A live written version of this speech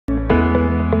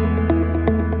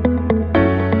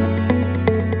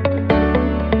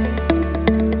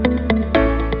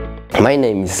My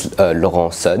name is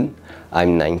Laurent Son.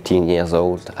 I'm 19 years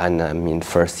old and I'm in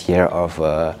first year of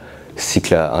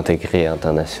Cycle Intégré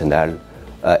International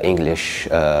English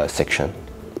section.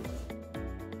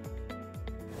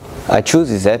 I choose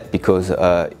Isep because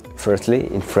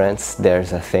firstly, in France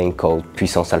there's a thing called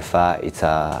Puissance Alpha. It's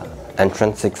an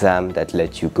entrance exam that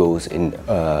lets you go in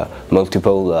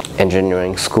multiple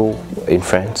engineering school in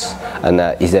France, and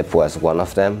Isep was one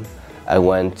of them. I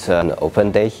went an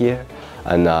open day here,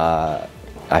 and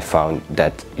I found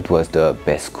that it was the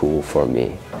best school for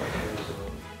me.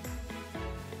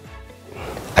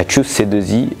 I choose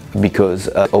C2Z because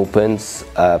it opens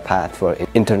a path for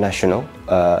international,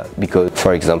 because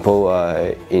for example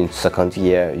in second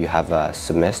year you have a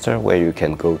semester where you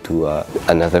can go to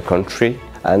another country,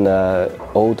 and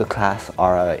all the classes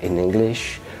are in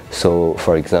English. So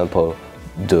for example,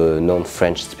 the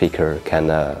non-French speaker can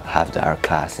have their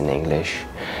class in English,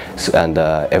 so, and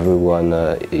everyone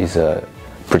is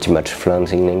pretty much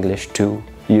fluent in English too,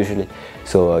 usually,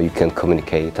 so you can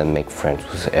communicate and make friends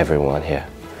with everyone here.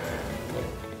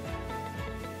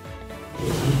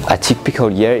 A typical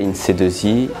year in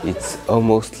C2Z, it's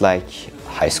almost like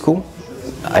high school.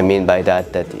 I mean by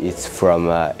that it's from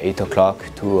 8 o'clock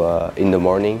in the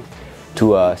morning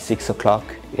to 6 o'clock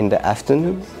in the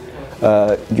afternoon.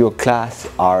 Your class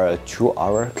are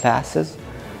 2-hour classes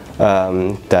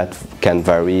that can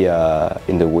vary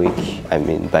in the week. I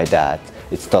mean by that,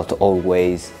 it's not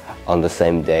always on the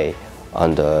same day,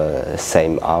 on the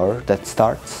same hour that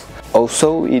starts.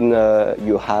 Also,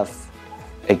 you have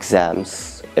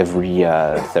exams every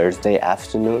Thursday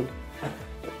afternoon.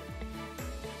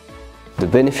 The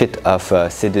benefit of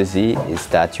C2Z is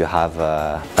that you have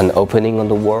an opening on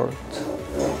the world,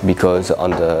 because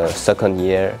on the second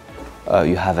year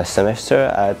you have a semester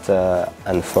at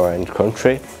a foreign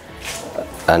country,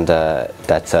 and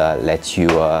that lets you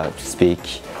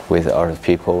speak with other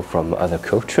people from other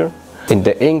culture. In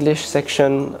the English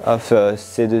section of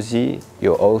C2Z,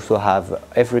 you also have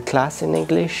every class in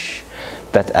English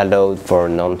that allowed for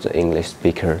non-English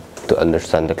speaker to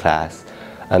understand the class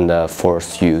and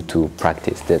force you to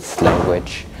practice this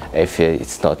language if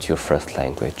it's not your first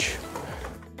language.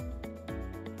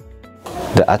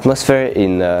 The atmosphere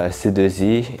in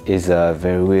C2Z is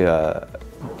very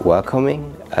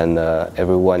welcoming, and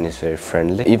everyone is very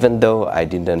friendly. Even though I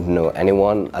didn't know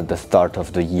anyone at the start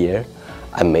of the year,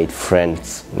 I made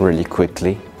friends really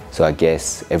quickly, so I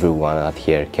guess everyone out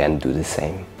here can do the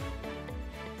same.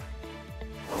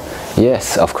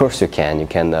 Yes, of course you can. You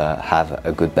can have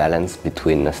a good balance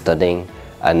between studying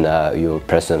and your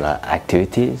personal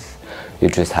activities. You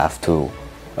just have to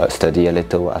study a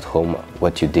little at home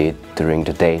what you did during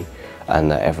the day,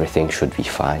 and everything should be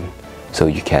fine. So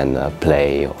you can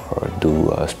play or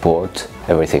do sport,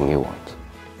 everything you want.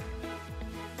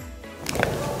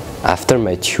 After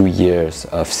my 2 years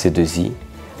of C2Z,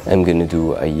 I'm going to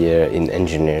do a year in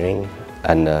engineering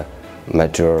and a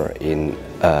major in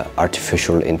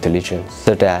artificial intelligence.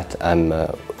 After that, I'm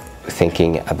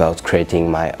thinking about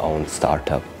creating my own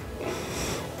startup.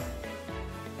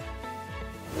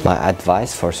 My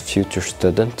advice for future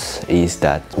students is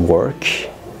that work,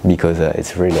 because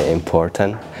it's really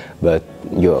important, but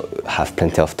you have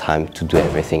plenty of time to do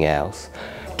everything else.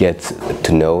 Get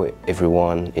to know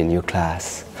everyone in your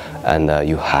class, and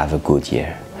you have a good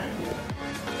year.